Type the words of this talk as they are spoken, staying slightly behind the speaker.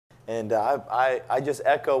And I just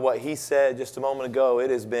echo what he said just a moment ago. It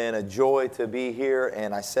has been a joy to be here.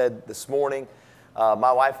 And I said this morning,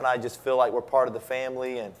 my wife and I just feel like we're part of the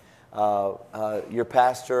family. And your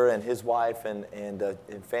pastor and his wife and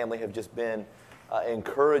family have just been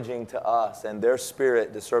encouraging to us and their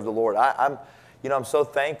spirit to serve the Lord. I'm so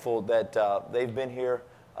thankful that they've been here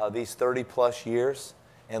these 30-plus years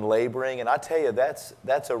and laboring. And I tell you,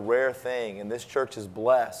 that's a rare thing. And this church is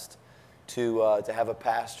blessed to have a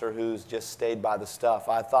pastor who's just stayed by the stuff.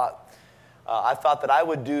 I thought that I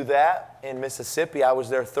would do that in Mississippi. I was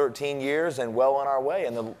there 13 years and well on our way.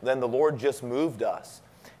 And then the Lord just moved us.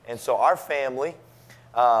 And so our family,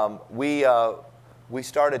 we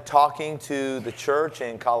started talking to the church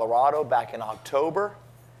in Colorado back in October.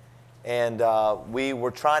 And we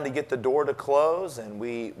were trying to get the door to close. And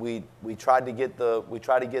we tried to get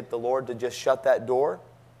the Lord to just shut that door.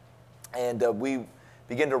 And we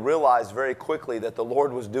began to realize very quickly that the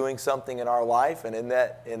Lord was doing something in our life and in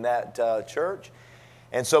that church.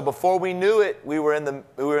 And so before we knew it, we were in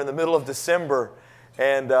the middle of December,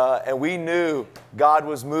 and we knew God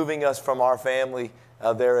was moving us from our family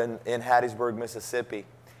there in Hattiesburg, Mississippi.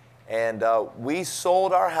 And we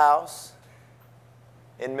sold our house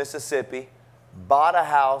in Mississippi, bought a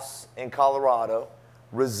house in Colorado,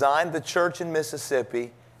 resigned the church in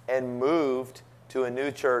Mississippi, and moved to a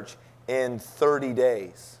new church in 30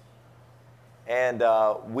 days. And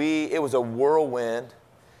it was a whirlwind,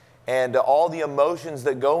 and all the emotions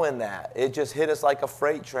that go in that, it just hit us like a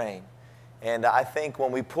freight train. And I think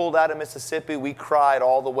when we pulled out of Mississippi, we cried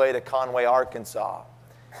all the way to Conway, Arkansas,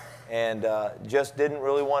 and just didn't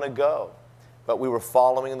really want to go. But we were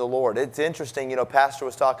following the Lord. It's interesting, Pastor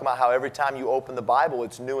was talking about how every time you open the Bible,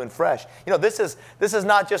 it's new and fresh. This is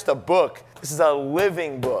not just a book. This is a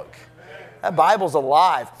living book. That Bible's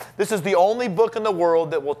alive. This is the only book in the world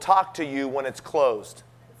that will talk to you when it's closed.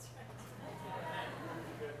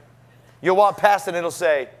 You'll walk past it and it'll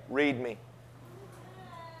say, read me.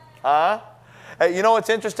 Huh? Hey, you know what's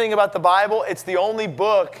interesting about the Bible? It's the only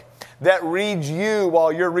book that reads you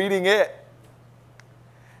while you're reading it.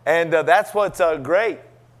 And that's what's great.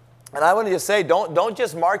 And I want to just say, don't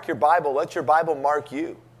just mark your Bible. Let your Bible mark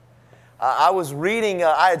you. I was reading,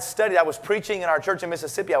 I had studied, I was preaching in our church in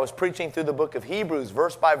Mississippi. I was preaching through the book of Hebrews,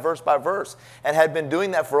 verse by verse by verse, and had been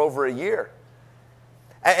doing that for over a year.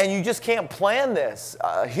 And you just can't plan this.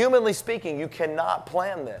 Humanly speaking, you cannot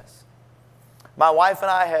plan this. My wife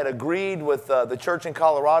and I had agreed with the church in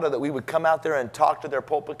Colorado that we would come out there and talk to their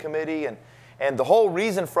pulpit committee. And the whole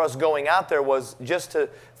reason for us going out there was just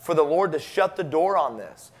for the Lord to shut the door on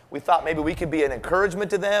this. We thought maybe we could be an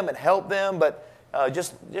encouragement to them and help them, but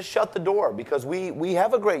just shut the door, because we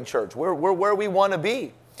have a great church. We're where we want to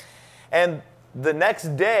be. And the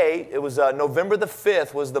next day, it was November the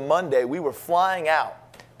 5th was the Monday, we were flying out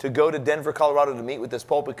to go to Denver, Colorado to meet with this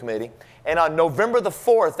pulpit committee. And on November the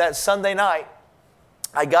 4th, that Sunday night,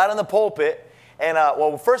 I got in the pulpit. And,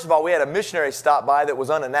 first of all, we had a missionary stop by that was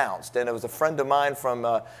unannounced. And it was a friend of mine from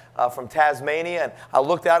Tasmania. And I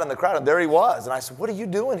looked out in the crowd, and there he was. And I said, what are you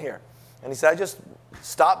doing here? And he said, I just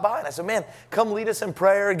stopped by. And I said, man, come lead us in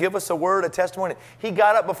prayer, give us a word, a testimony. He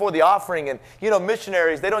got up before the offering. And,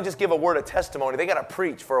 missionaries, they don't just give a word of testimony. They got to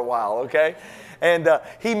preach for a while, okay? And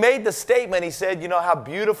he made the statement. He said, how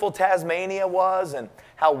beautiful Tasmania was and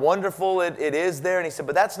how wonderful it is there. And he said,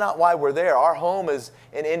 but that's not why we're there. Our home is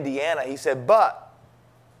in Indiana. He said,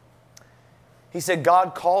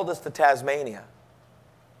 God called us to Tasmania.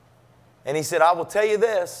 And he said, I will tell you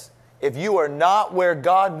this. If you are not where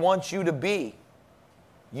God wants you to be,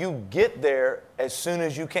 you get there as soon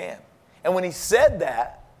as you can. And when he said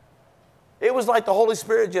that, it was like the Holy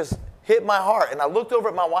Spirit just hit my heart. And I looked over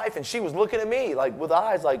at my wife, and she was looking at me like with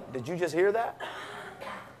eyes like, did you just hear that?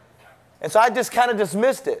 And so I just kind of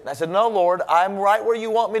dismissed it. And I said, no, Lord, I'm right where you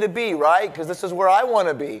want me to be, right? Because this is where I want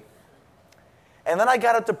to be. And then I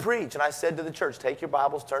got up to preach, and I said to the church, take your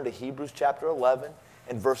Bibles, turn to Hebrews chapter 11.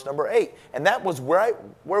 And verse number 8. And that was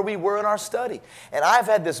where we were in our study. And I've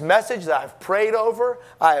had this message that I've prayed over,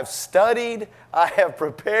 I have studied, I have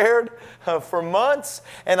prepared for months.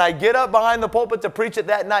 And I get up behind the pulpit to preach it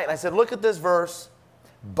that night. And I said, look at this verse.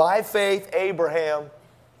 By faith, Abraham,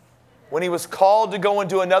 when he was called to go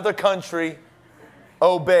into another country,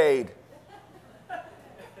 obeyed.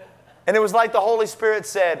 And it was like the Holy Spirit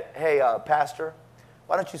said, hey, Pastor,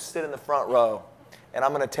 why don't you sit in the front row? And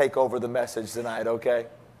I'm going to take over the message tonight, okay?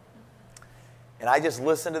 And I just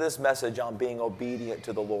listened to this message on being obedient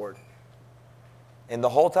to the Lord. And the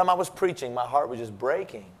whole time I was preaching, my heart was just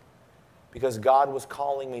breaking because God was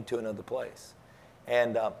calling me to another place.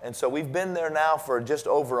 And so we've been there now for just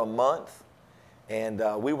over a month. And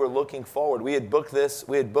we were looking forward. We had booked this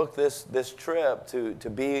trip to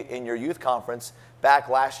be in your youth conference back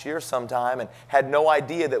last year sometime, and had no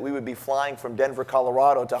idea that we would be flying from Denver,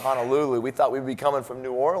 Colorado to Honolulu. We thought we'd be coming from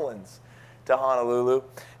New Orleans to Honolulu.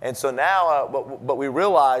 And so now, but we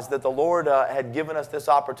realized that the Lord had given us this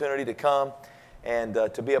opportunity to come and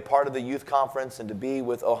to be a part of the youth conference and to be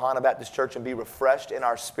with Ohana Baptist Church and be refreshed in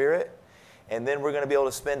our spirit. And then we're going to be able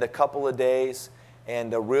to spend a couple of days.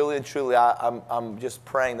 And really and truly, I'm just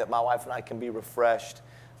praying that my wife and I can be refreshed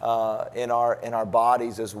in our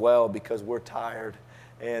bodies as well, because we're tired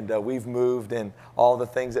and we've moved and all the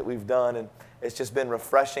things that we've done. And it's just been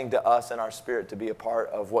refreshing to us and our spirit to be a part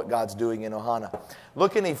of what God's doing in Ohana.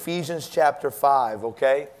 Look in Ephesians chapter 5,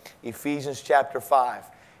 okay? Ephesians chapter 5.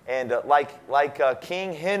 And like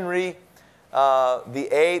King Henry the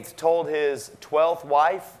Eighth told his 12th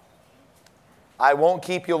wife, I won't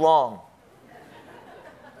keep you long.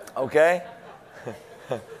 Okay?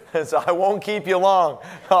 So I won't keep you long.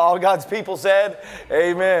 All God's people said,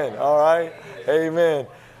 amen. All right? Amen.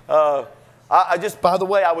 I just, by the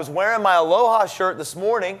way, I was wearing my Aloha shirt this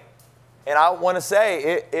morning, and I want to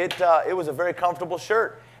say it was a very comfortable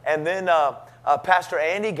shirt. And then Pastor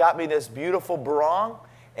Andy got me this beautiful barong,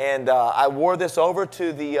 and I wore this over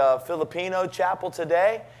to the Filipino chapel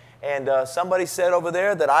today. And somebody said over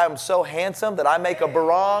there that I am so handsome that I make a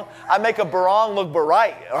barong look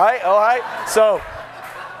bright. All right? All right? So,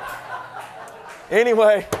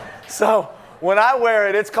 anyway, so when I wear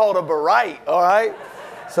it, it's called a barite. All right?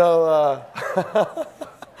 So,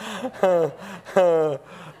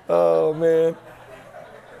 oh, man.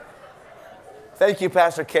 Thank you,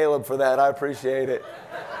 Pastor Caleb, for that. I appreciate it.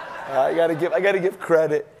 I got to give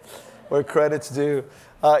credit where credit's due.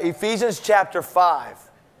 Ephesians chapter 5.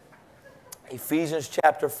 Ephesians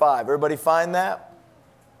chapter 5. Everybody find that?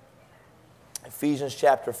 Ephesians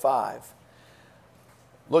chapter 5.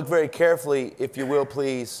 Look very carefully, if you will,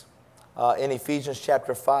 please, in Ephesians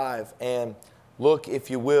chapter 5. And look, if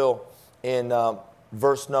you will, in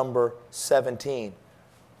verse number 17.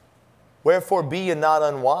 Wherefore be ye not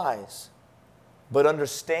unwise, but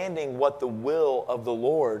understanding what the will of the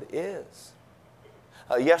Lord is.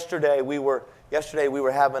 Yesterday we were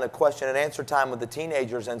having a question and answer time with the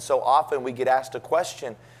teenagers, and so often we get asked a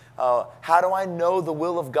question, how do I know the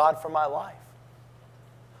will of God for my life?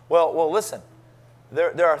 Well, listen,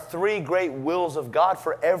 there are three great wills of God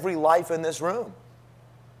for every life in this room.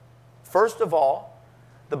 First of all,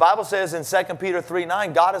 the Bible says in 2 Peter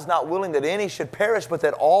 3:9, God is not willing that any should perish, but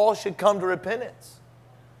that all should come to repentance.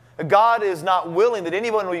 God is not willing that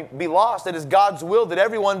anyone be lost. It is God's will that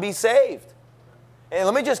everyone be saved. And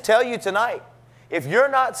let me just tell you tonight, if you're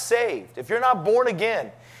not saved, if you're not born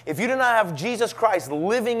again, if you do not have Jesus Christ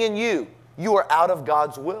living in you, you are out of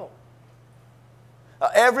God's will.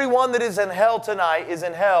 Everyone that is in hell tonight is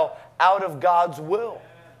in hell out of God's will.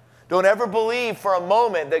 Don't ever believe for a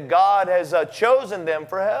moment that God has chosen them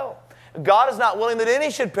for hell. God is not willing that any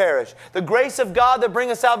should perish. The grace of God that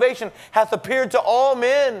bringeth salvation hath appeared to all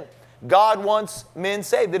men. God wants men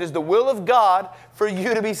saved. It is the will of God for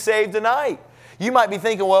you to be saved tonight. You might be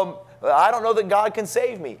thinking, well, I don't know that God can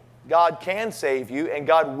save me. God can save you, and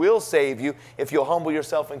God will save you if you'll humble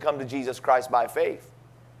yourself and come to Jesus Christ by faith.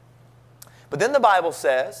 But then the Bible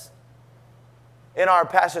says, in our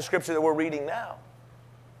passage of Scripture that we're reading now,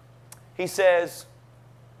 He says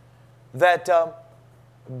that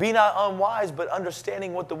be not unwise, but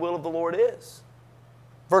understanding what the will of the Lord is.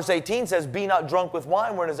 Verse 18 says, be not drunk with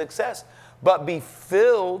wine wherein is excess, but be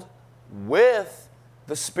filled with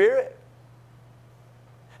the Spirit.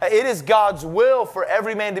 It is God's will for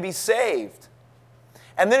every man to be saved.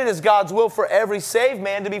 And then it is God's will for every saved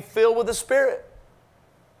man to be filled with the Spirit.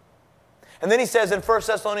 And then he says in 1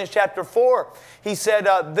 Thessalonians chapter 4, he said,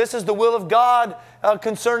 this is the will of God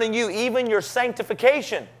concerning you, even your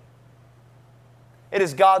sanctification. It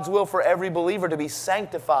is God's will for every believer to be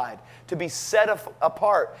sanctified, to be set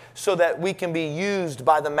apart, so that we can be used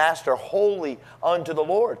by the Master holy unto the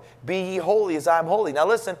Lord. Be ye holy as I am holy. Now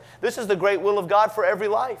listen, this is the great will of God for every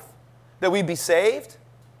life. That we be saved,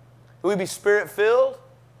 that we be Spirit-filled,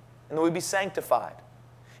 and that we be sanctified.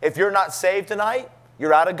 If you're not saved tonight,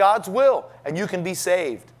 you're out of God's will, and you can be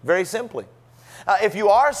saved, very simply. If you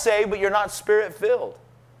are saved, but you're not Spirit-filled,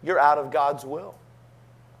 you're out of God's will.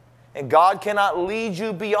 And God cannot lead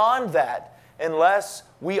you beyond that unless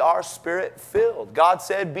we are Spirit-filled. God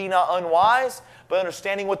said, be not unwise, but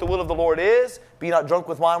understanding what the will of the Lord is. Be not drunk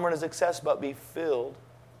with wine wherein is excess, but be filled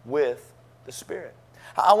with the Spirit.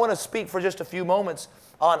 I want to speak for just a few moments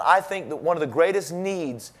on, I think, that one of the greatest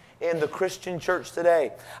needs in the Christian church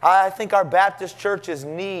today. I think our Baptist churches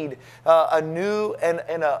need a new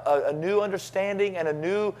understanding and a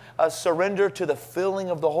new surrender to the filling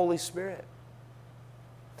of the Holy Spirit.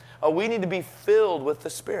 We need to be filled with the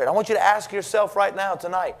Spirit. I want you to ask yourself right now,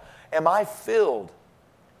 tonight, am I filled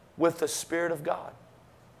with the Spirit of God?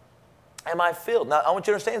 Am I filled? Now, I want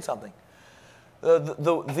you to understand something.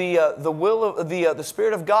 The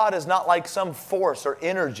Spirit of God is not like some force or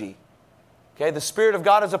energy. Okay, the Spirit of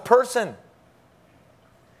God is a person.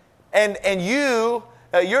 And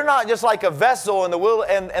you're not just like a vessel and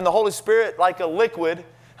the Holy Spirit like a liquid.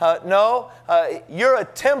 No, you're a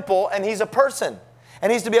temple and He's a person.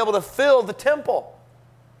 And He's to be able to fill the temple.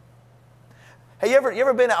 Hey, you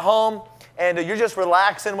ever been at home and you're just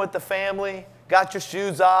relaxing with the family, got your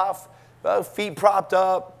shoes off, feet propped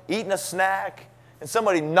up, eating a snack, and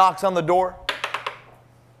somebody knocks on the door?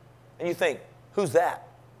 And you think, who's that?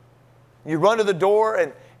 You run to the door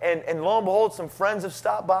and lo and behold, some friends have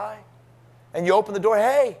stopped by. And you open the door,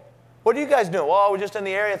 hey, what are you guys doing? Well, we're just in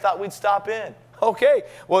the area, thought we'd stop in. Okay,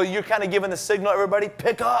 well, you're kind of giving the signal, everybody,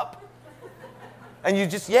 pick up. And you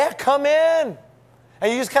just, yeah, come in.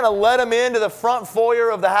 And you just kind of let them into the front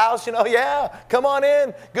foyer of the house, you know, yeah, come on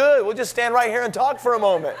in. Good, we'll just stand right here and talk for a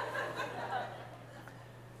moment.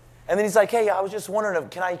 And then he's like, hey, I was just wondering,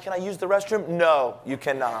 can I use the restroom? No, you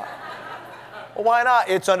cannot. Well, why not?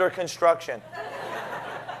 It's under construction.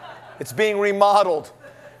 It's being remodeled.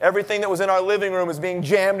 Everything that was in our living room is being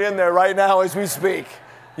jammed in there right now as we speak.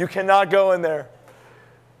 You cannot go in there.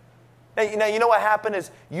 Now, you know what happened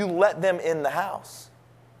is you let them in the house,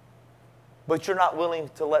 but you're not willing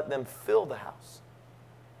to let them fill the house.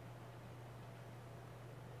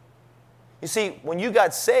 You see, when you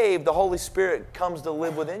got saved, the Holy Spirit comes to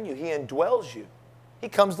live within you. He indwells you. He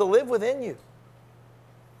comes to live within you.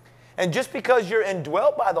 And just because you're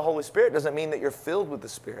indwelt by the Holy Spirit doesn't mean that you're filled with the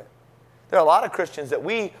Spirit. There are a lot of Christians that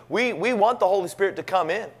we want the Holy Spirit to come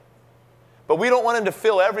in, but we don't want Him to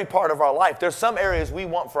fill every part of our life. There's some areas we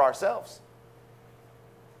want for ourselves.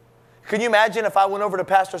 Can you imagine if I went over to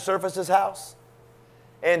Pastor Surface's house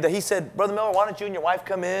and he said, Brother Miller, why don't you and your wife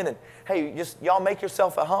come in and, hey, y'all make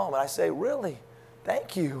yourself at home. And I say, really?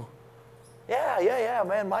 Thank you. Yeah,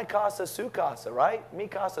 man, my casa, su casa, right? Mi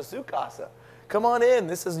casa, su casa. Come on in.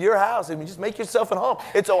 This is your house. I mean, just make yourself at home.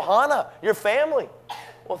 It's Ohana, your family.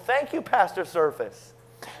 Well, thank you, Pastor Surface.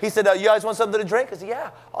 He said, you guys want something to drink? I said,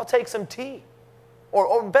 yeah, I'll take some tea.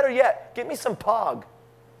 Or better yet, get me some pog.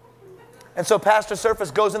 And so Pastor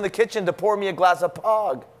Surface goes in the kitchen to pour me a glass of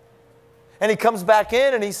pog. And he comes back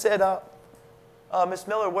in and he said, Miss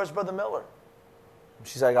Miller, where's Brother Miller?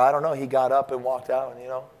 She's like, I don't know. He got up and walked out, and, you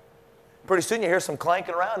know. Pretty soon you hear some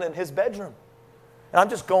clanking around in his bedroom. And I'm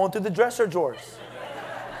just going through the dresser drawers.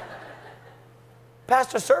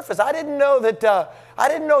 Pastor Surface, I didn't know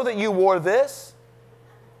that you wore this.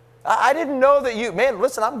 I didn't know that you, man,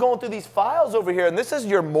 listen, I'm going through these files over here, and this is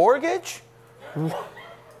your mortgage?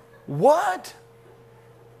 What?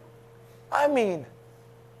 I mean,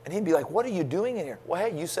 and he'd be like, what are you doing in here? Well,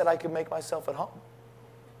 hey, you said I could make myself at home.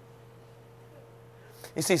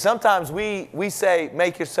 You see, sometimes we say,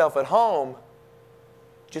 make yourself at home,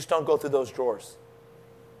 just don't go through those drawers.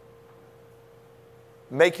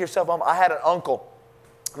 Make yourself home. I had an uncle.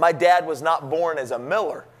 My dad was not born as a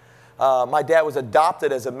Miller. My dad was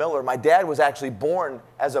adopted as a Miller. My dad was actually born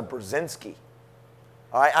as a Brzezinski.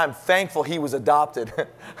 All right, I'm thankful he was adopted.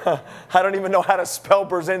 I don't even know how to spell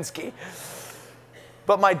Brzezinski.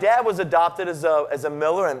 But my dad was adopted as a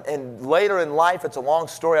Miller, and later in life, it's a long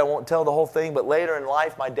story, I won't tell the whole thing, but later in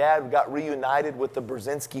life, my dad got reunited with the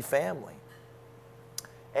Brzezinski family.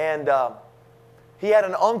 And he had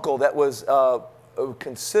an uncle that was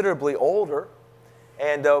considerably older,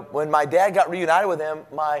 and when my dad got reunited with him,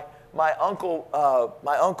 my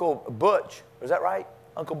uncle Butch, is that right?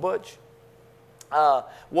 Uncle Butch?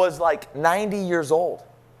 Was like 90 years old.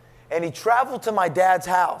 And he traveled to my dad's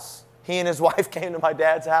house. He and his wife came to my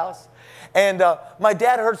dad's house. And my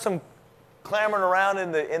dad heard some clamoring around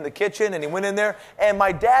in the kitchen, and he went in there. And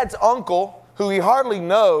my dad's uncle, who he hardly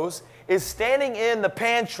knows, is standing in the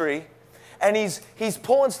pantry, and he's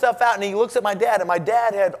pulling stuff out, and he looks at my dad, and my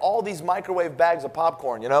dad had all these microwave bags of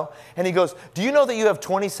popcorn, you know? And he goes, do you know that you have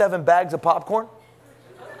 27 bags of popcorn?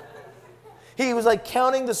 He was like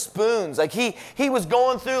counting the spoons. Like he was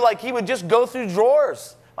going through, like he would just go through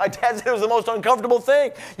drawers. My dad said it was the most uncomfortable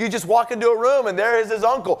thing. You just walk into a room and there is his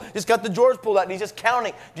uncle. Just got the drawers pulled out and he's just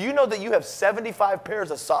counting. Do you know that you have 75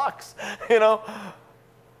 pairs of socks? You know?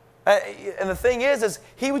 And the thing is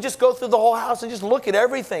he would just go through the whole house and just look at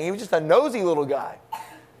everything. He was just a nosy little guy.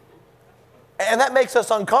 And that makes us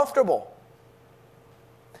uncomfortable.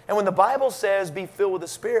 And when the Bible says be filled with the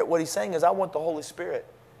Spirit, what he's saying is I want the Holy Spirit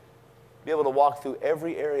to be able to walk through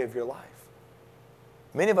every area of your life.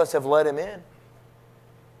 Many of us have let him in.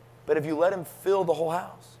 But if you let him fill the whole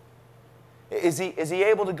house, is he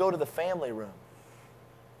able to go to the family room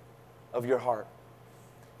of your heart?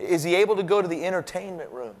 Is he able to go to the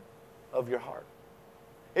entertainment room of your heart?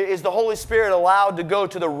 Is the Holy Spirit allowed to go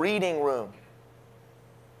to the reading room?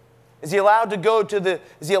 Is he allowed to go to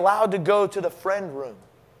the friend room,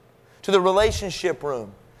 to the relationship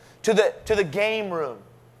room, to the game room?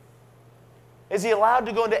 Is he allowed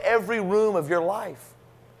to go into every room of your life?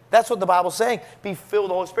 That's what the Bible's saying. Be filled with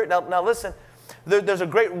the Holy Spirit. Now listen, there's a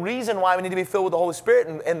great reason why we need to be filled with the Holy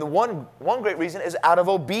Spirit, and the one great reason is out of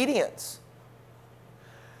obedience.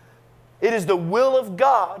 It is the will of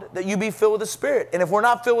God that you be filled with the Spirit. And if we're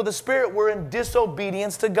not filled with the Spirit, we're in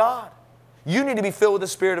disobedience to God. You need to be filled with the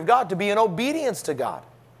Spirit of God to be in obedience to God.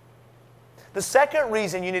 The second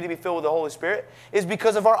reason you need to be filled with the Holy Spirit is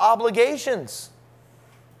because of our obligations.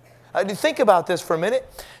 Think about this for a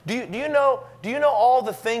minute. Do you know all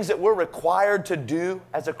the things that we're required to do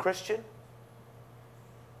as a Christian?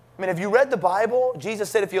 I mean, have you read the Bible? Jesus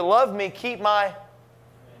said, if you love me, keep my...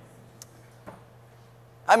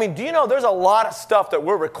 I mean, do you know there's a lot of stuff that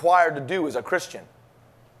we're required to do as a Christian?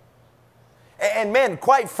 And man,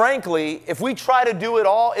 quite frankly, if we try to do it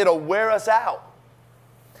all, it'll wear us out.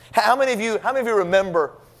 How many of you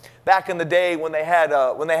remember back in the day when they had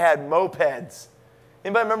mopeds?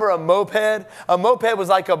 Anybody remember a moped? A moped was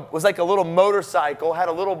like a little motorcycle, had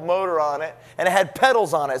a little motor on it, and it had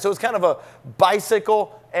pedals on it. So it was kind of a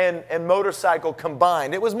bicycle and motorcycle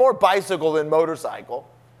combined. It was more bicycle than motorcycle.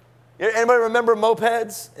 Anybody remember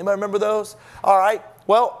mopeds? Anybody remember those? All right.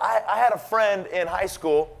 Well, I had a friend in high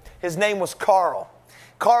school. His name was Carl.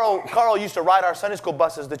 Carl used to ride our Sunday school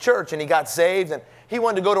buses to church, and he got saved, and he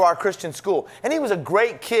wanted to go to our Christian school. And he was a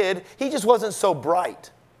great kid. He just wasn't so bright.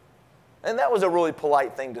 And that was a really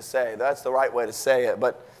polite thing to say. That's the right way to say it.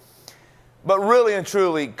 But really and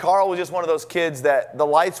truly, Carl was just one of those kids that the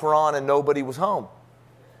lights were on and nobody was home.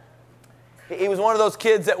 He was one of those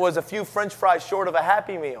kids that was a few French fries short of a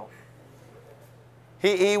Happy Meal.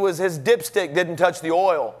 His dipstick didn't touch the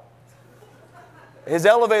oil. His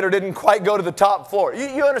elevator didn't quite go to the top floor.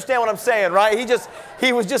 You understand what I'm saying, right?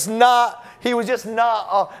 He was just not,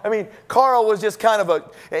 I mean, Carl was just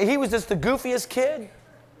he was just the goofiest kid.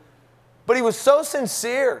 But he was so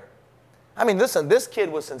sincere. I mean, listen, this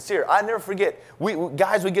kid was sincere. I never forget.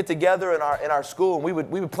 Guys would get together in our school, and we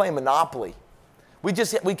would play Monopoly. We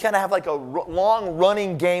kind of have like a long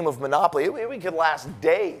running game of Monopoly. We could last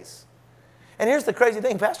days. And here's the crazy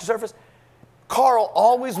thing, Pastor Surface. Carl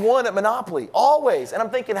always won at Monopoly, always. And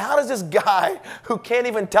I'm thinking, how does this guy who can't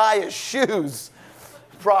even tie his shoes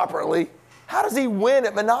properly, how does he win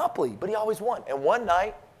at Monopoly? But he always won. And one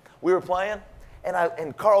night, we were playing,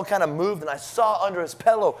 and Carl kind of moved, and I saw under his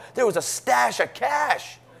pillow, there was a stash of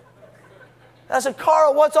cash. And I said,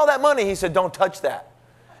 Carl, what's all that money? He said, don't touch that.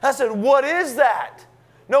 I said, what is that?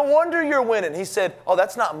 No wonder you're winning. He said, oh,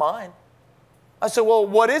 that's not mine. I said, well,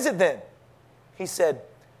 what is it then? He said,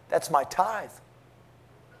 that's my tithe.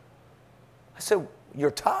 I said, your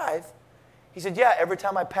tithe? He said, yeah, every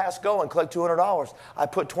time I pass go and collect $200, I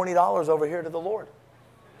put $20 over here to the Lord.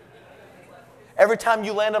 Every time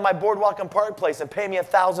you land on my boardwalk and park place and pay me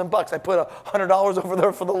 $1,000, I put $100 over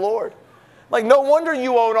there for the Lord. Like, no wonder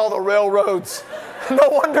you own all the railroads. No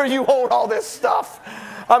wonder you own all this stuff.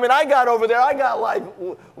 I mean, I got over there, I got like,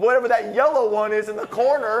 whatever that yellow one is in the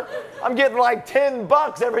corner. I'm getting like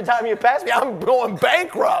 $10 every time you pass me. I'm going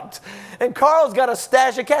bankrupt. And Carl's got a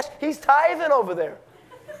stash of cash. He's tithing over there.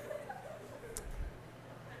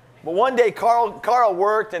 But one day, Carl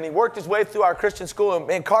worked, and he worked his way through our Christian school,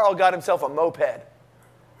 and Carl got himself a moped.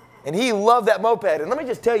 And he loved that moped. And let me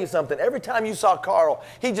just tell you something. Every time you saw Carl,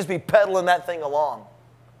 he'd just be pedaling that thing along.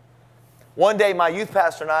 One day, my youth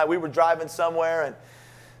pastor and I, we were driving somewhere, and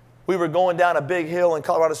we were going down a big hill in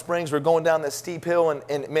Colorado Springs. We were going down this steep hill,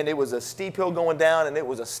 and man, it was a steep hill going down, and it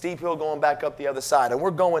was a steep hill going back up the other side. And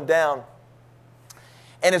we're going down.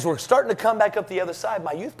 And as we're starting to come back up the other side,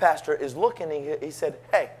 my youth pastor is looking, and he said,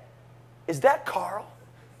 hey, is that Carl?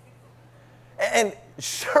 And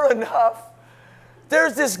sure enough,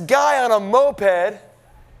 there's this guy on a moped,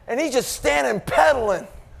 and he's just standing pedaling,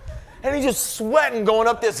 and he's just sweating going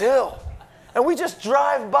up this hill. And we just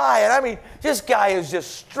drive by, and I mean, this guy is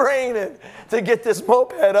just straining to get this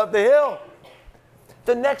moped up the hill.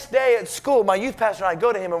 The next day at school, my youth pastor and I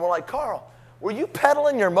go to him, and we're like, Carl, were you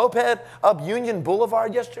pedaling your moped up Union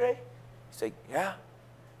Boulevard yesterday? He said, yeah.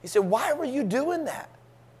 He said, why were you doing that?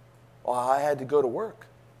 Well, I had to go to work.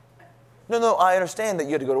 No, I understand that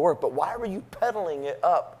you had to go to work, but why were you pedaling it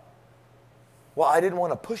up Well, I didn't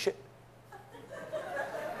want to push it.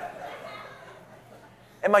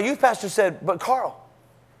 And my youth pastor said, but Carl,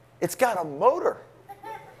 it's got a motor.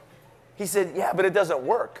 He said, yeah, but it doesn't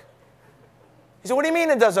work. He said, what do you mean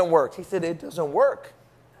it doesn't work? He said, it doesn't work.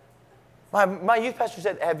 My youth pastor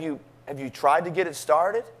said, have you tried to get it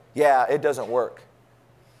started? Yeah, it doesn't work.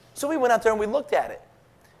 So we went out there and we looked at it.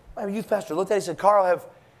 My youth pastor looked at it and said, Carl,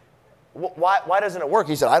 why doesn't it work?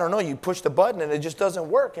 He said, I don't know. You push the button and it just doesn't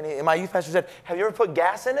work. And my youth pastor said, have you ever put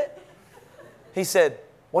gas in it? He said,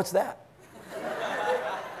 what's that?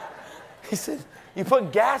 He said, you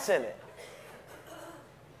put gas in it.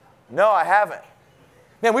 No, I haven't.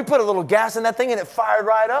 Man, we put a little gas in that thing and it fired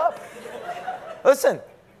right up. Listen,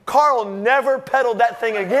 Carl never pedaled that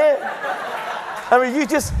thing again. I mean,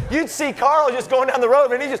 you'd see Carl just going down the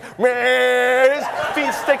road, and he just, his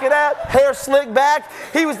feet sticking out, hair slicked back.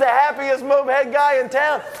 He was the happiest moped guy in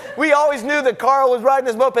town. We always knew that Carl was riding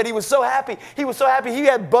his moped. He was so happy. He was so happy. He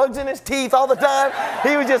had bugs in his teeth all the time.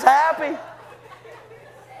 He was just happy.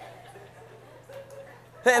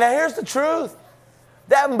 And now here's the truth.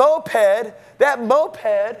 That moped,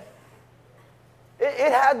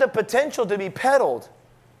 it had the potential to be pedaled.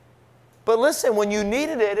 But listen, when you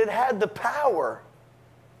needed it, it had the power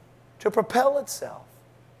to propel itself.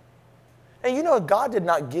 And you know, God did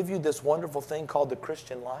not give you this wonderful thing called the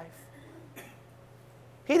Christian life.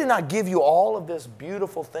 He did not give you all of this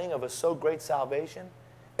beautiful thing of a so great salvation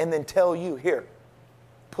and then tell you, here,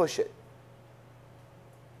 push it.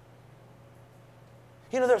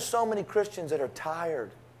 You know, there's so many Christians that are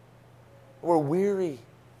tired. We're weary.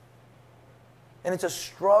 And it's a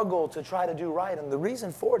struggle to try to do right. And the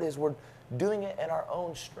reason for it is we're doing it in our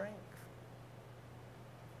own strength.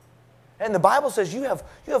 And the Bible says you have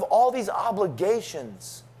all these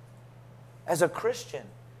obligations as a Christian.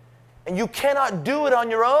 And you cannot do it on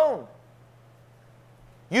your own.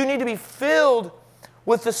 You need to be filled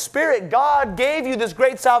with the Spirit. God gave you this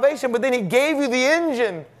great salvation, but then He gave you the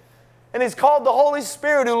engine. And it's called the Holy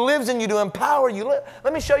Spirit who lives in you to empower you.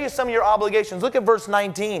 Let me show you some of your obligations. Look at verse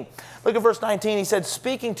 19. Look at verse 19. He said,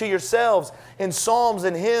 speaking to yourselves in psalms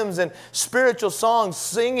and hymns and spiritual songs,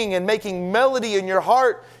 singing and making melody in your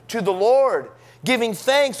heart to the Lord, giving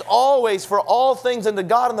thanks always for all things unto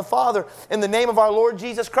God and the Father in the name of our Lord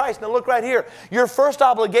Jesus Christ. Now look right here. Your first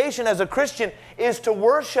obligation as a Christian is to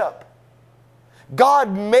worship.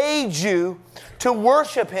 God made you to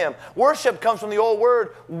worship Him. Worship comes from the old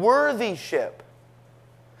word, worthyship.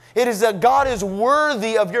 It is that God is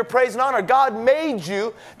worthy of your praise and honor. God made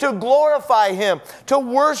you to glorify Him, to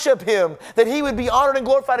worship Him, that He would be honored and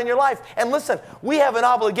glorified in your life. And listen, we have an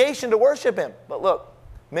obligation to worship Him. But look,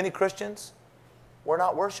 many Christians, we're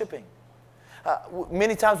not worshiping.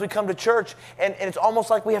 Many times we come to church and it's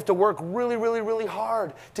almost like we have to work really, really, really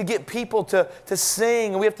hard to get people to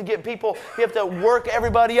sing. We have to get people, we have to work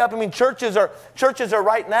everybody up. I mean, churches are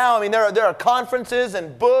right now, I mean, there are conferences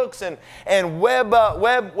and books and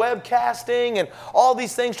webcasting and all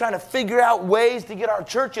these things trying to figure out ways to get our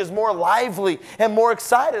churches more lively and more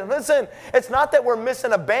excited. And listen, it's not that we're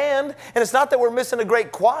missing a band, and it's not that we're missing a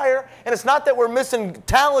great choir, and it's not that we're missing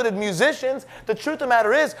talented musicians. The truth of the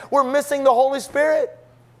matter is, we're missing the Holy Spirit.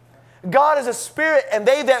 God is a spirit, and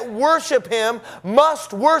they that worship Him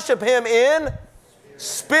must worship Him in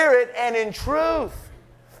spirit and in truth.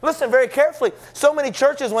 Listen very carefully. So many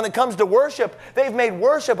churches, when it comes to worship, they've made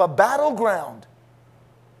worship a battleground.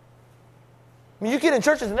 I mean, you get in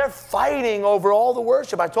churches and they're fighting over all the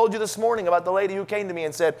worship. I told you this morning about the lady who came to me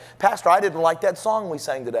and said, Pastor, I didn't like that song we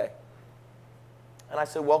sang today. And I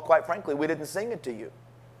said, well, quite frankly, we didn't sing it to you.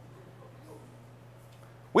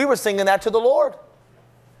 We were singing that to the Lord.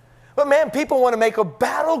 But man, people want to make a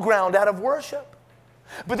battleground out of worship.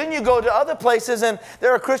 But then you go to other places and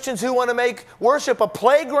there are Christians who want to make worship a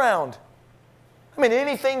playground. I mean,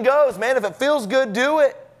 anything goes, man. If it feels good, do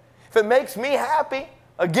it. If it makes me happy,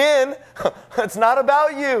 again, it's not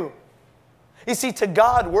about you. You see, to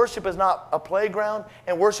God, worship is not a playground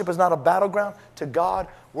and worship is not a battleground. To God,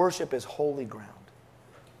 worship is holy ground.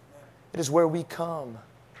 It is where we come.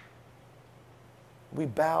 We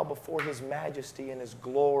bow before His majesty and His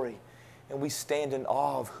glory, and we stand in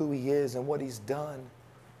awe of who He is and what He's done.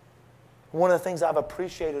 One of the things I've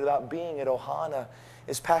appreciated about being at Ohana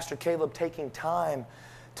is Pastor Caleb taking time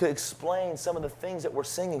to explain some of the things that we're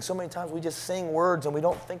singing. So many times we just sing words and we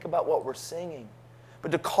don't think about what we're singing. But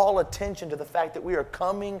to call attention to the fact that we are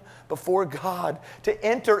coming before God to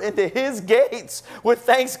enter into His gates with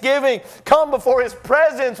thanksgiving, come before His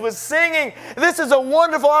presence with singing. This is a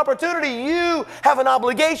wonderful opportunity. You have an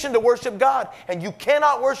obligation to worship God, and you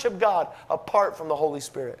cannot worship God apart from the Holy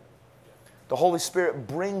Spirit. The Holy Spirit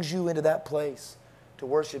brings you into that place to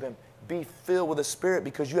worship Him. be filled with the Spirit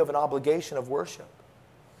because you have an obligation of worship.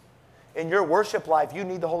 In your worship life, you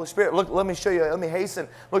need the Holy Spirit. Look, let me show you. Let me hasten.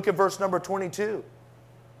 Look at verse number 22.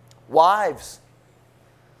 Wives,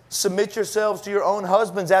 submit yourselves to your own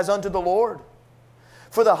husbands as unto the Lord.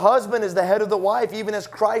 For the husband is the head of the wife, even as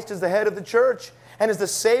Christ is the head of the church, and is the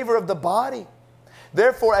Savior of the body.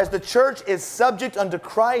 Therefore, as the church is subject unto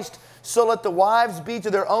Christ, so let the wives be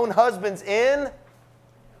to their own husbands in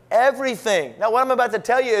everything. Now, what I'm about to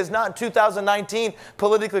tell you is not 2019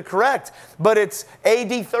 politically correct, but it's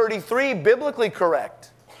AD 33 biblically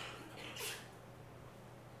correct.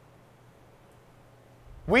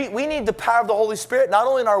 We need the power of the Holy Spirit, not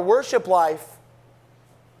only in our worship life,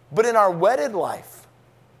 but in our wedded life.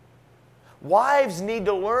 Wives need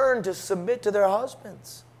to learn to submit to their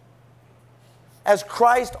husbands. As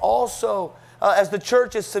Christ also, as the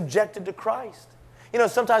church is subjected to Christ. You know,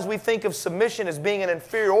 sometimes we think of submission as being an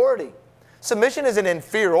inferiority. Submission is an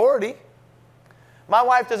inferiority. My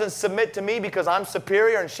wife doesn't submit to me because I'm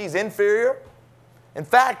superior and she's inferior. In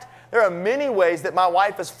fact, there are many ways that my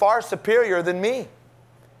wife is far superior than me.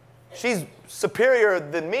 She's superior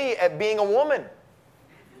than me at being a woman.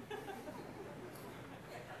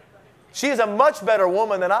 She is a much better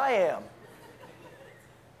woman than I am.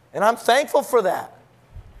 And I'm thankful for that.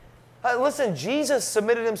 Listen, Jesus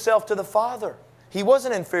submitted himself to the Father. He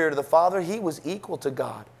wasn't inferior to the Father. He was equal to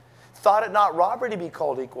God. Thought it not robbery to be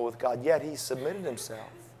called equal with God, yet he submitted himself.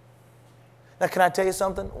 Now, can I tell you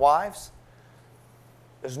something? Wives,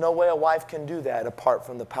 there's no way a wife can do that apart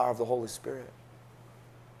from the power of the Holy Spirit.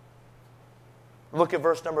 Look at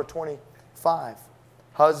verse number 25.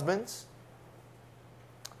 Husbands,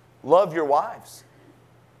 love your wives,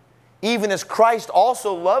 even as Christ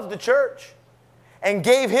also loved the church and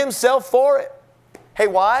gave himself for it. Hey,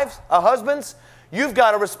 wives, husbands, you've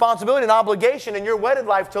got a responsibility and obligation in your wedded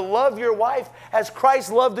life to love your wife as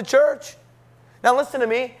Christ loved the church. Now listen to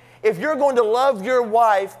me. If you're going to love your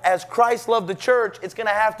wife as Christ loved the church, it's going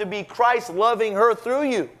to have to be Christ loving her through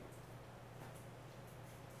you.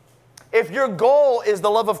 If your goal is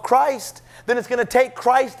the love of Christ, then it's going to take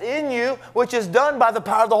Christ in you, which is done by the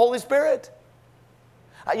power of the Holy Spirit.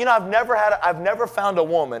 You know, I've never found a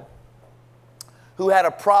woman who had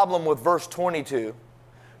a problem with verse 22,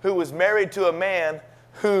 who was married to a man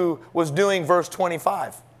who was doing verse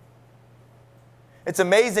 25. It's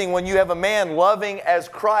amazing when you have a man loving as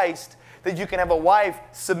Christ that you can have a wife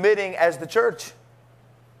submitting as the church.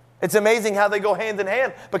 It's amazing how they go hand in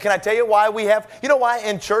hand. But can I tell you why we have, you know why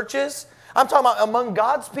in churches, I'm talking about among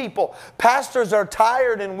God's people, pastors are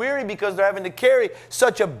tired and weary because they're having to carry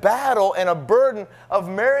such a battle and a burden of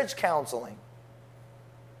marriage counseling.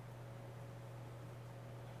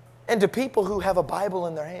 And to people who have a Bible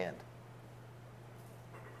in their hand,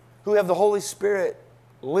 who have the Holy Spirit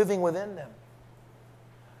living within them,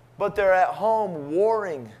 but they're at home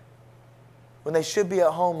warring when they should be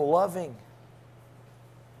at home loving,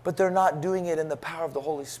 but they're not doing it in the power of the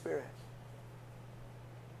Holy Spirit.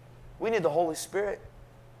 We need the Holy Spirit.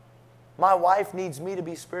 My wife needs me to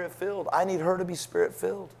be Spirit-filled. I need her to be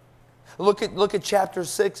Spirit-filled. Look at chapter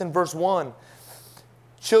 6 and verse 1.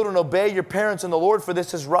 Children, obey your parents in the Lord, for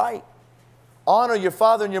this is right. Honor your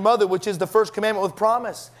father and your mother, which is the first commandment with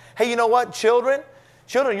promise. Hey, you know what, children?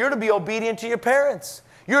 Children, you're to be obedient to your parents.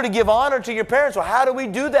 You're to give honor to your parents. Well, how do we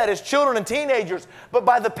do that as children and teenagers? But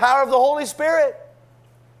by the power of the Holy Spirit.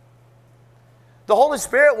 The Holy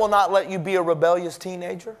Spirit will not let you be a rebellious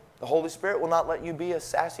teenager. The Holy Spirit will not let you be a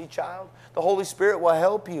sassy child. The Holy Spirit will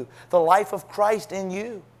help you. The life of Christ in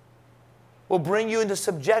you will bring you into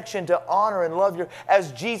subjection to honor and love your...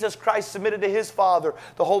 As Jesus Christ submitted to His Father,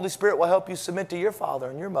 the Holy Spirit will help you submit to your father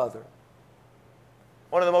and your mother.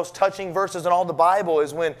 One of the most touching verses in all the Bible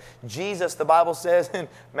is when Jesus, the Bible says in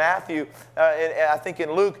Matthew, I think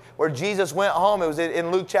in Luke, where Jesus went home. It was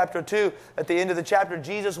in Luke chapter 2. At the end of the chapter,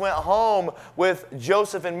 Jesus went home with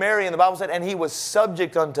Joseph and Mary, and the Bible said, and He was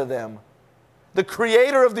subject unto them. The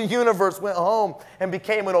Creator of the universe went home and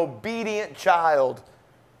became an obedient child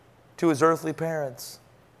to His earthly parents.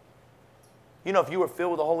 You know, if you were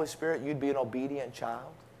filled with the Holy Spirit, you'd be an obedient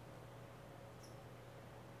child.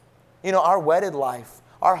 You know, our wedded life,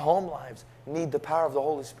 our home lives need the power of the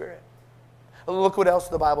Holy Spirit. Look what else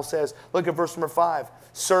the Bible says. Look at verse number 5.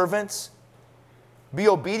 Servants, be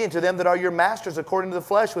obedient to them that are your masters according to the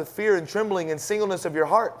flesh, with fear and trembling and singleness of your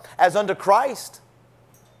heart, as unto Christ.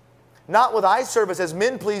 Not with eye service as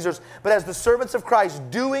men pleasers, but as the servants of Christ,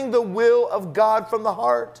 doing the will of God from the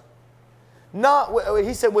heart. Not,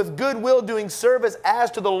 he said, with good will doing service as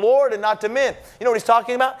to the Lord and not to men. You know what he's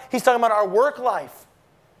talking about? He's talking about our work life.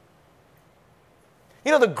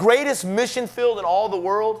 You know the greatest mission field in all the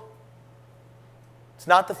world? It's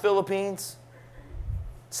not the Philippines.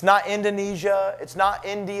 It's not Indonesia. It's not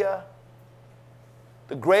India.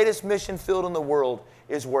 The greatest mission field in the world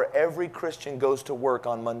is where every Christian goes to work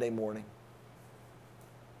on Monday morning.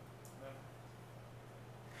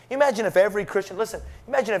 Imagine if every Christian, listen,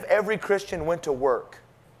 imagine if every Christian went to work.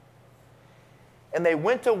 And they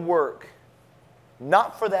went to work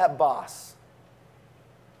not for that boss,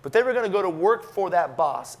 but they were going to go to work for that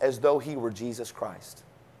boss as though he were Jesus Christ.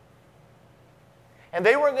 And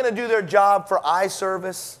they weren't going to do their job for eye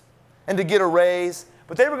service and to get a raise,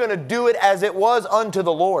 but they were going to do it as it was unto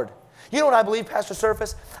the Lord. You know what I believe, Pastor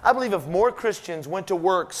Surface? I believe if more Christians went to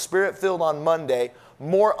work Spirit-filled on Monday,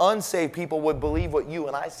 more unsaved people would believe what you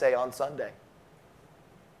and I say on Sunday.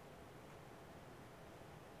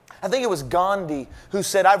 I think it was Gandhi who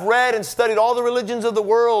said, I've read and studied all the religions of the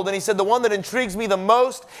world, and he said, the one that intrigues me the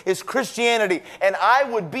most is Christianity, and I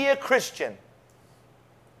would be a Christian,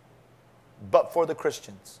 but for the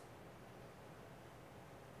Christians.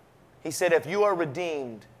 He said, if you are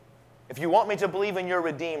redeemed, if you want me to believe in your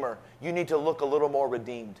Redeemer, you need to look a little more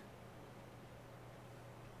redeemed.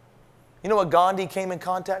 You know what Gandhi came in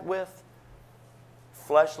contact with?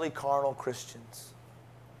 Fleshly, carnal Christians.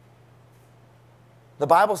 The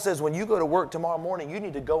Bible says when you go to work tomorrow morning, you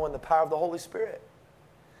need to go in the power of the Holy Spirit.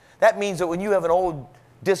 That means that when you have an old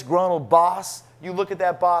disgruntled boss, you look at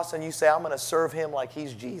that boss and you say, I'm going to serve him like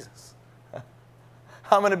he's Jesus.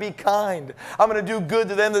 I'm going to be kind. I'm going to do good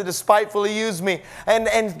to them that despitefully use me.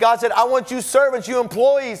 And God said, I want you servants, you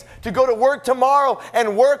employees, to go to work tomorrow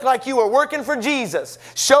and work like you are working for Jesus.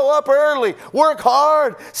 Show up early. Work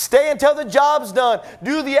hard. Stay until the job's done.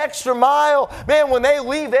 Do the extra mile. Man, when they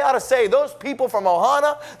leave, they ought to say, those people from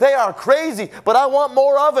Ohana, they are crazy, but I want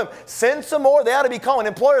more of them. Send some more. They ought to be calling.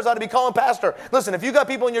 Employers ought to be calling pastor. Listen, if you got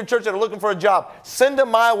people in your church that are looking for a job, send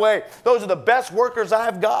them my way. Those are the best workers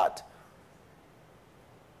I've got.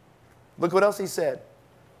 Look what else he said.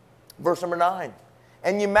 Verse number 9.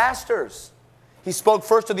 And ye masters. He spoke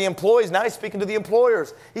first to the employees. Now he's speaking to the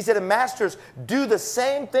employers. He said, and masters, do the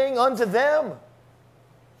same thing unto them.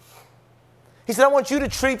 He said, I want you to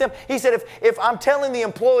treat them. He said, if I'm telling the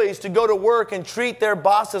employees to go to work and treat their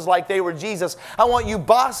bosses like they were Jesus, I want you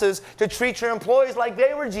bosses to treat your employees like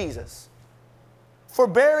they were Jesus.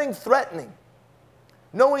 Forbearing, threatening,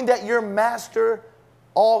 knowing that your master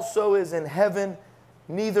also is in heaven,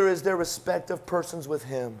 neither is there respect of persons with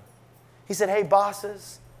him. He said, hey,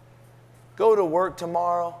 bosses, go to work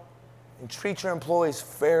tomorrow and treat your employees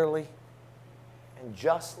fairly and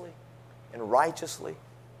justly and righteously.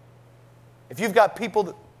 If you've got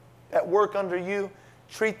people that work under you,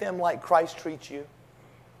 treat them like Christ treats you.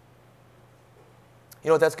 You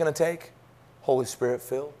know what that's going to take? Holy Spirit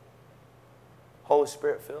filled. Holy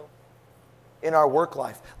Spirit filled. In our work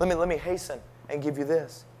life. Let me hasten and give you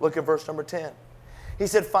this. Look at verse number 10. He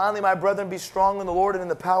said, finally, my brethren, be strong in the Lord and in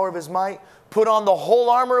the power of his might. Put on the whole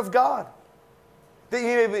armor of God, that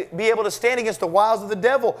you may be able to stand against the wiles of the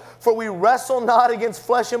devil. For we wrestle not against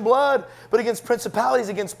flesh and blood, but against principalities,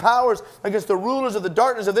 against powers, against the rulers of the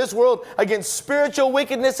darkness of this world, against spiritual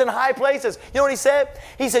wickedness in high places. You know what he said?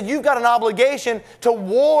 He said, you've got an obligation to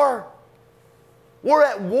war. We're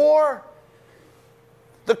at war.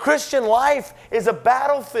 The Christian life is a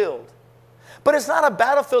battlefield. But it's not a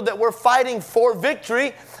battlefield that we're fighting for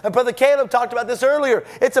victory. And Brother Caleb talked about this earlier.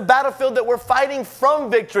 It's a battlefield that we're fighting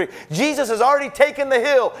from victory. Jesus has already taken the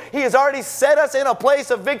hill. He has already set us in a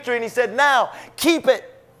place of victory. And he said, now, keep it.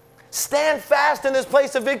 Stand fast in this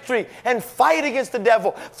place of victory and fight against the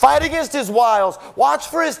devil. Fight against his wiles. Watch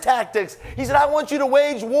for his tactics. He said, I want you to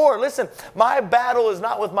wage war. Listen, my battle is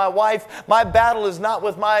not with my wife. My battle is not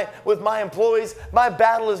with my employees. My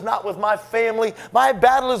battle is not with my family. My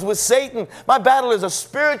battle is with Satan. My battle is a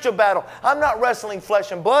spiritual battle. I'm not wrestling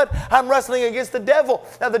flesh and blood. I'm wrestling against the devil.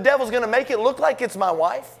 Now, the devil's going to make it look like it's my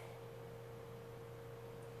wife.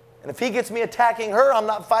 And if he gets me attacking her, I'm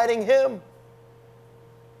not fighting him.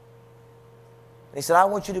 And he said, I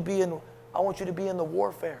want you to be in the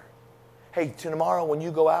warfare. Hey, tomorrow when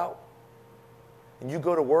you go out and you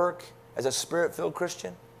go to work as a Spirit-filled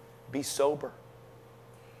Christian, be sober.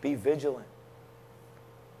 Be vigilant.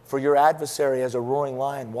 For your adversary as a roaring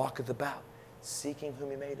lion walketh about, seeking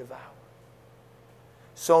whom he may devour.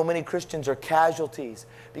 So many Christians are casualties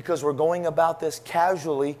because we're going about this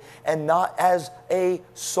casually and not as a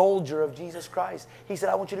soldier of Jesus Christ. He said,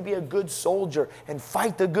 I want you to be a good soldier and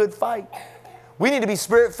fight the good fight. We need to be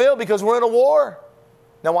Spirit-filled because we're in a war.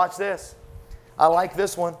 Now watch this. I like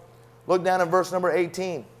this one. Look down in verse number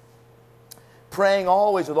 18. Praying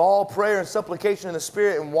always with all prayer and supplication in the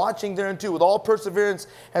Spirit, and watching thereunto with all perseverance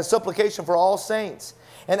and supplication for all saints.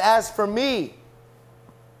 And as for me,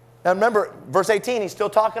 Now remember, verse 18, he's still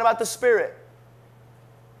talking about the Spirit.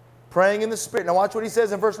 Praying in the Spirit. Now watch what he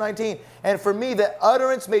says in verse 19. And for me that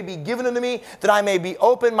utterance may be given unto me, that I may be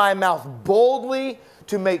open my mouth boldly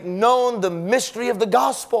to make known the mystery of the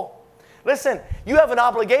gospel. Listen, you have an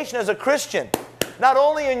obligation as a Christian, not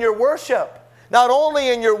only in your worship, not only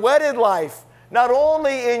in your wedded life, not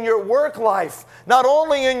only in your work life, not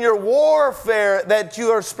only in your warfare, that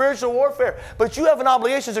you are spiritual warfare, but you have an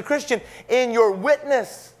obligation as a Christian in your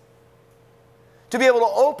witness to be able to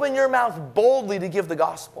open your mouth boldly to give the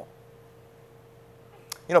gospel.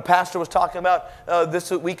 You know, Pastor was talking about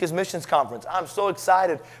this week is missions conference. I'm so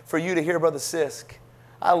excited for you to hear Brother Sisk.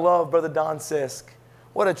 I love Brother Don Sisk.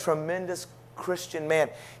 What a tremendous Christian man.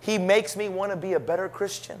 He makes me want to be a better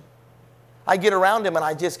Christian. I get around him and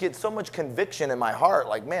I just get so much conviction in my heart.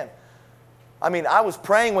 Like, man, I mean, I was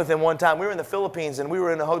praying with him one time. We were in the Philippines and we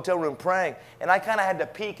were in a hotel room praying. And I kind of had to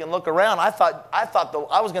peek and look around. I thought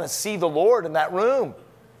I was going to see the Lord in that room.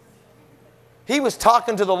 He was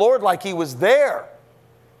talking to the Lord like he was there.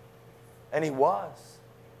 And he was.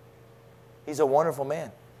 He's a wonderful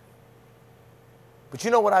man. But you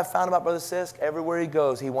know what I've found about Brother Sisk? Everywhere he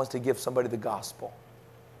goes, he wants to give somebody the gospel.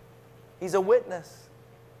 He's a witness.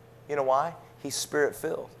 You know why? He's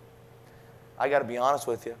Spirit-filled. I got to be honest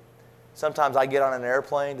with you. Sometimes I get on an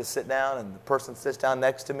airplane to sit down and the person sits down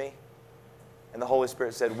next to me and the Holy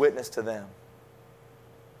Spirit said, witness to them.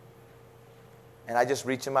 And I just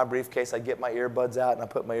reach in my briefcase, I get my earbuds out and I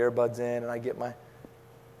put my earbuds in and I get my...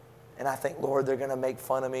 And I think, Lord, they're going to make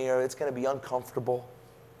fun of me or it's going to be uncomfortable.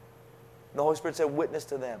 And the Holy Spirit said, witness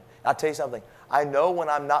to them. I'll tell you something. I know when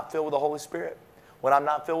I'm not filled with the Holy Spirit. When I'm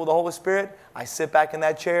not filled with the Holy Spirit, I sit back in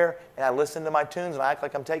that chair and I listen to my tunes and I act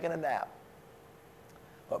like I'm taking a nap.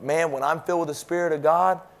 But man, when I'm filled with the Spirit of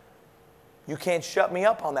God, you can't shut me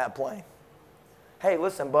up on that plane. Hey,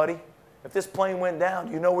 listen, buddy, if this plane went down,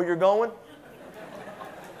 do you know where you're going?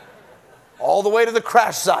 All the way to the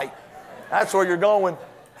crash site. That's where you're going.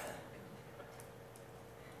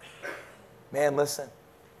 Man, listen.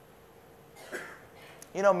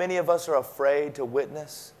 You know, many of us are afraid to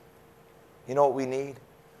witness. You know what we need?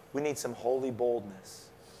 We need some holy boldness.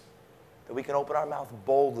 That we can open our mouth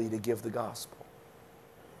boldly to give the gospel.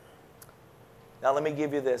 Now let me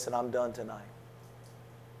give you this and I'm done tonight.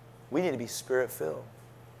 We need to be Spirit-filled.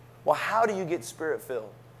 Well, how do you get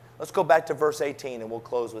Spirit-filled? Let's go back to verse 18 and we'll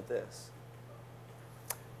close with this.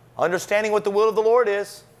 Understanding what the will of the Lord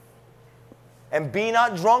is. And be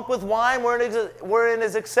not drunk with wine wherein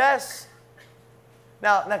is excess.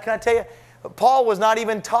 Now, can I tell you, Paul was not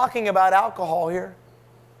even talking about alcohol here.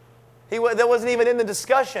 That wasn't even in the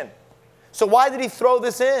discussion. So why did he throw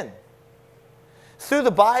this in? Through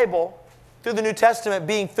the Bible, through the New Testament,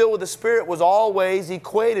 being filled with the Spirit was always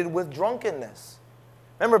equated with drunkenness.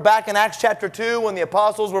 Remember back in Acts chapter 2 when the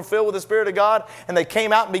apostles were filled with the Spirit of God and they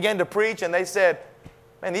came out and began to preach and they said,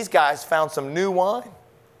 man, these guys found some new wine.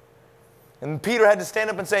 And Peter had to stand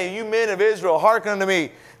up and say, you men of Israel, hearken unto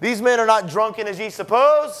me. These men are not drunken as ye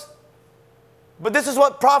suppose. But this is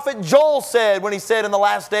what prophet Joel said when he said in the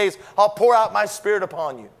last days, I'll pour out my Spirit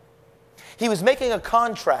upon you. He was making a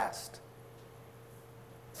contrast.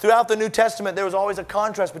 Throughout the New Testament, there was always a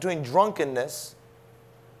contrast between drunkenness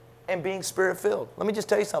and being Spirit-filled. Let me just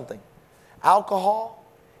tell you something. Alcohol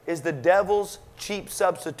is the devil's cheap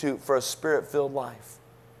substitute for a Spirit-filled life.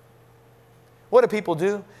 What do people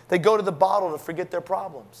do? They go to the bottle to forget their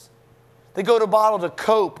problems. They go to the bottle to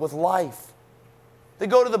cope with life. They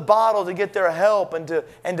go to the bottle to get their help and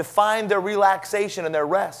to find their relaxation and their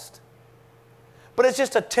rest. But it's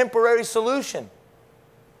just a temporary solution.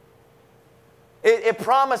 It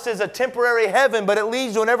promises a temporary heaven, but it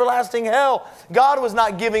leads to an everlasting hell. God was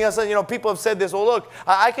not giving us, people have said this, well, look,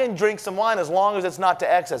 I can drink some wine as long as it's not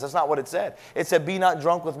to excess. That's not what it said. It said, be not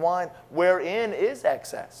drunk with wine, wherein is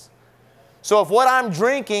excess. So if what I'm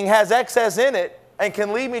drinking has excess in it and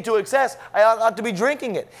can lead me to excess, I ought to be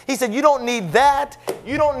drinking it. He said, you don't need that.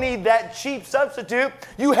 You don't need that cheap substitute.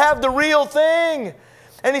 You have the real thing.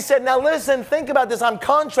 And he said, now listen, think about this. I'm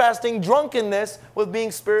contrasting drunkenness with being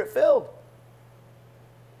Spirit-filled.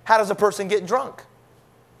 How does a person get drunk?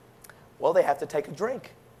 Well, they have to take a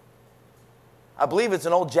drink. I believe it's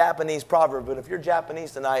an old Japanese proverb, but if you're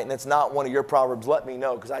Japanese tonight and it's not one of your proverbs, let me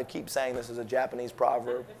know, because I keep saying this is a Japanese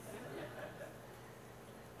proverb.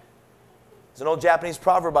 It's an old Japanese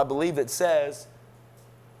proverb, I believe, that says,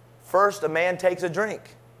 first a man takes a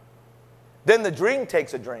drink, then the drink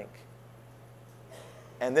takes a drink,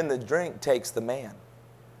 and then the drink takes the man.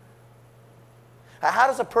 How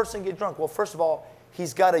does a person get drunk? Well, first of all,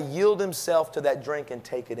 he's got to yield himself to that drink and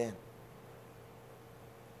take it in.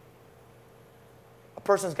 A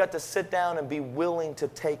person's got to sit down and be willing to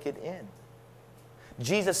take it in.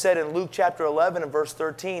 Jesus said in Luke chapter 11 and verse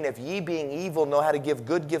 13, if ye being evil know how to give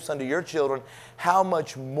good gifts unto your children, how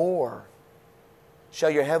much more shall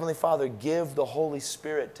your heavenly Father give the Holy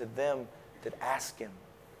Spirit to them that ask Him?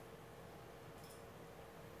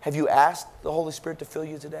 Have you asked the Holy Spirit to fill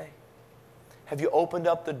you today? Have you opened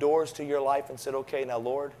up the doors to your life and said, okay, now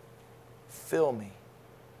Lord, fill me.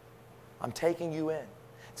 I'm taking you in.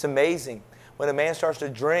 It's amazing. When a man starts to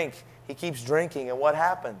drink, he keeps drinking, and what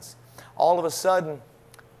happens? All of a sudden,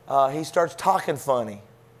 he starts talking funny.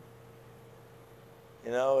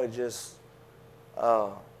 You know, it just,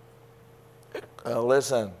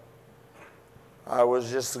 listen, I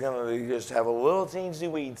was just going to have a little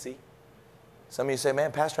teensy-weensy. Some of you say,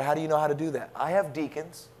 man, Pastor, how do you know how to do that? I have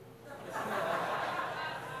deacons.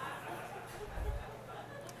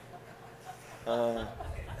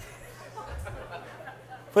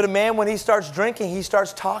 But a man, when he starts drinking, he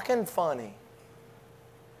starts talking funny.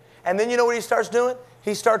 And then you know what he starts doing?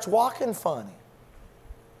 He starts walking funny.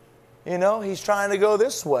 You know, he's trying to go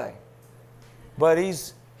this way. But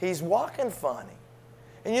he's walking funny.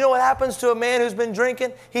 And you know what happens to a man who's been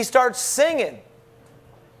drinking? He starts singing.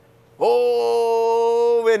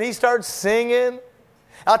 Oh, and he starts singing.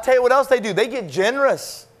 I'll tell you what else they do. They get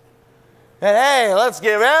generous. And hey, let's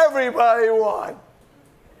give everybody one.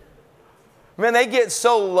 Man, they get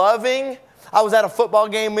so loving. I was at a football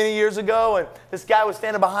game many years ago, and this guy was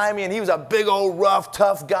standing behind me, and he was a big old rough,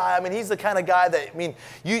 tough guy. I mean, he's the kind of guy that,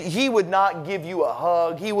 he would not give you a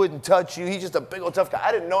hug. He wouldn't touch you. He's just a big old tough guy.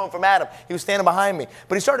 I didn't know him from Adam. He was standing behind me.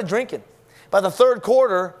 But he started drinking. By the third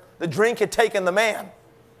quarter, the drink had taken the man.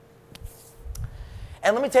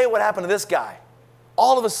 And let me tell you what happened to this guy.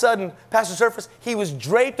 All of a sudden, Pastor Surface, he was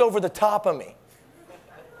draped over the top of me.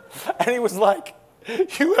 And he was like,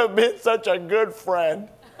 you have been such a good friend.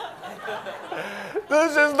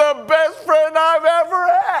 This is the best friend I've ever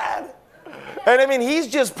had. And I mean, he's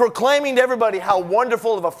just proclaiming to everybody how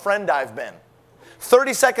wonderful of a friend I've been.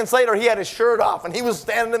 30 seconds later, he had his shirt off, and he was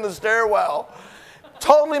standing in the stairwell,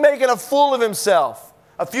 totally making a fool of himself.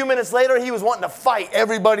 A few minutes later, he was wanting to fight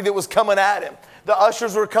everybody that was coming at him. The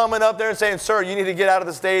ushers were coming up there and saying, sir, you need to get out of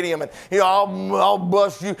the stadium. And, I'll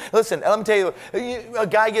bust you. Listen, let me tell you, a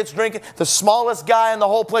guy gets drinking. The smallest guy in the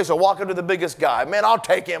whole place will walk up to the biggest guy. Man, I'll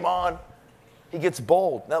take him on. He gets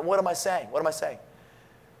bold. Now, what am I saying? What am I saying?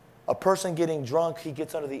 A person getting drunk, he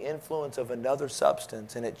gets under the influence of another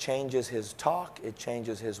substance, and it changes his talk. It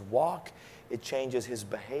changes his walk. It changes his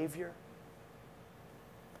behavior.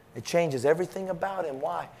 It changes everything about him.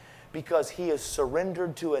 Why? Because he is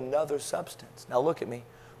surrendered to another substance. Now look at me.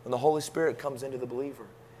 When the Holy Spirit comes into the believer,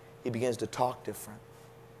 he begins to talk different.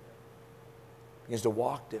 Begins to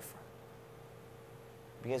walk different.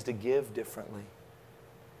 Begins to give differently.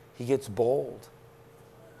 He gets bold.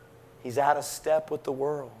 He's out of step with the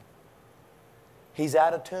world. He's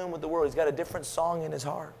out of tune with the world. He's got a different song in his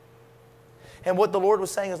heart. And what the Lord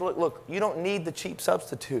was saying is, look, you don't need the cheap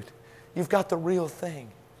substitute. You've got the real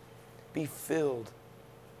thing. Be filled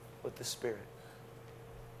with the Spirit.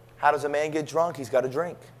 How does a man get drunk? He's got to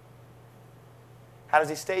drink. How does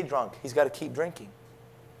he stay drunk? He's got to keep drinking.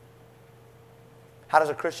 How does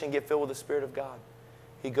a Christian get filled with the Spirit of God?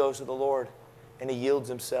 He goes to the Lord and he yields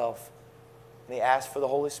himself and he asks for the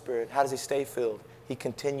Holy Spirit. How does he stay filled? He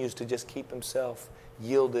continues to just keep himself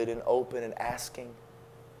yielded and open and asking.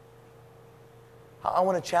 I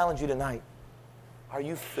want to challenge you tonight. Are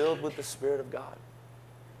you filled with the Spirit of God?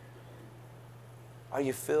 Are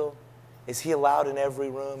you filled? Is He allowed in every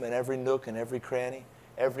room, in every nook, and every cranny,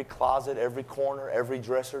 every closet, every corner, every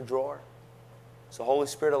dresser drawer? Is the Holy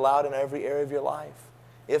Spirit allowed in every area of your life?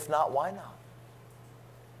 If not, why not?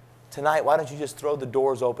 Tonight, why don't you just throw the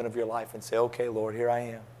doors open of your life and say, okay, Lord, here I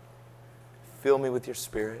am. Fill me with your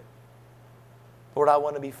Spirit. Lord, I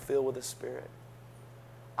want to be filled with the Spirit.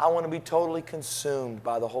 I want to be totally consumed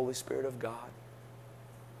by the Holy Spirit of God.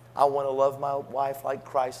 I want to love my wife like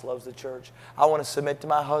Christ loves the church. I want to submit to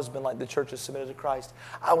my husband like the church is submitted to Christ.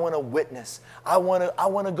 I want to witness. I want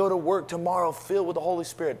to go to work tomorrow filled with the Holy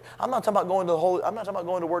Spirit. I'm not talking about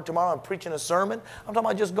going to work tomorrow and preaching a sermon. I'm talking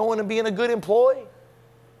about just going and being a good employee.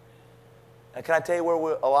 And can I tell you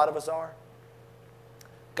where a lot of us are?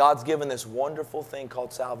 God's given this wonderful thing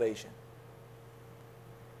called salvation.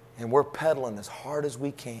 And we're pedaling as hard as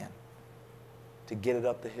we can to get it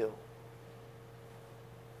up the hill.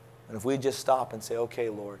 And if we just stop and say, okay,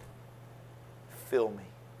 Lord, fill me.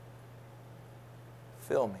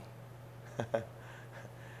 Fill me.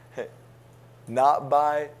 Not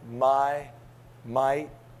by my might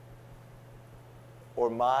or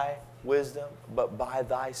my wisdom, but by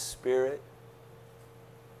thy Spirit.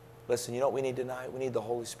 Listen, you know what we need tonight? We need the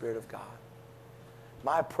Holy Spirit of God.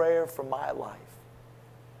 My prayer for my life,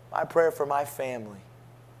 my prayer for my family,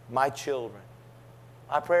 my children,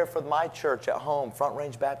 my prayer for my church at home, Front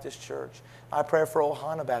Range Baptist Church, my prayer for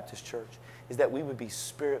Ohana Baptist Church is that we would be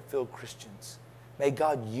Spirit-filled Christians. May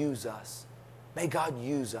God use us. May God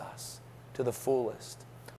use us to the fullest.